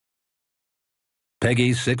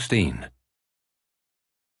Peggy 16.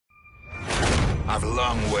 I've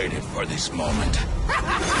long waited for this moment.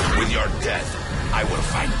 With your death, I will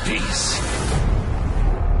find peace.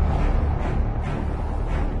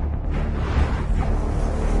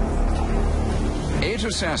 Eight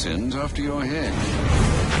assassins after your head.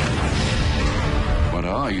 What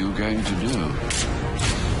are you going to do?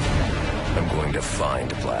 I'm going to find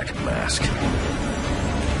Black Mask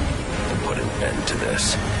and put an end to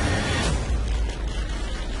this.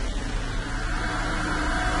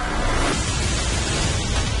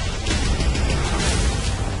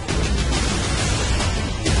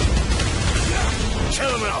 Kill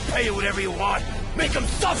him and I'll pay you whatever you want. Make him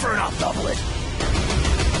suffer and I'll double it.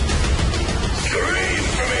 Scream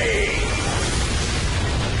for me!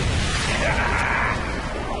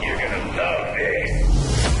 You're gonna love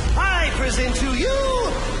this. I present to you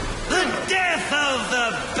the death of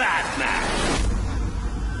the Batman.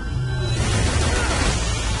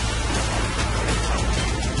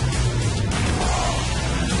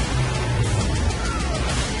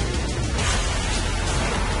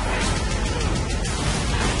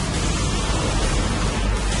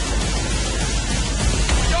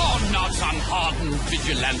 Unhardened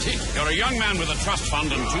vigilante. You're a young man with a trust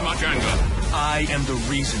fund and too much anger. I am the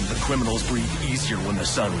reason the criminals breathe easier when the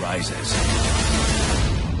sun rises.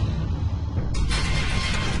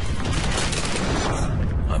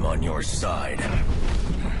 I'm on your side.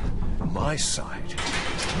 My side?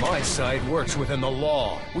 My side works within the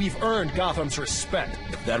law. We've earned Gotham's respect.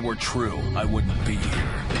 If that were true, I wouldn't be here.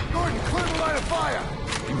 Gordon, clear the line of fire!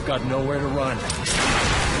 You've got nowhere to run.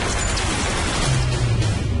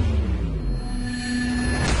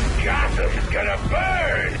 Gotham's gonna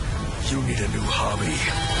burn! You need a new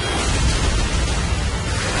hobby.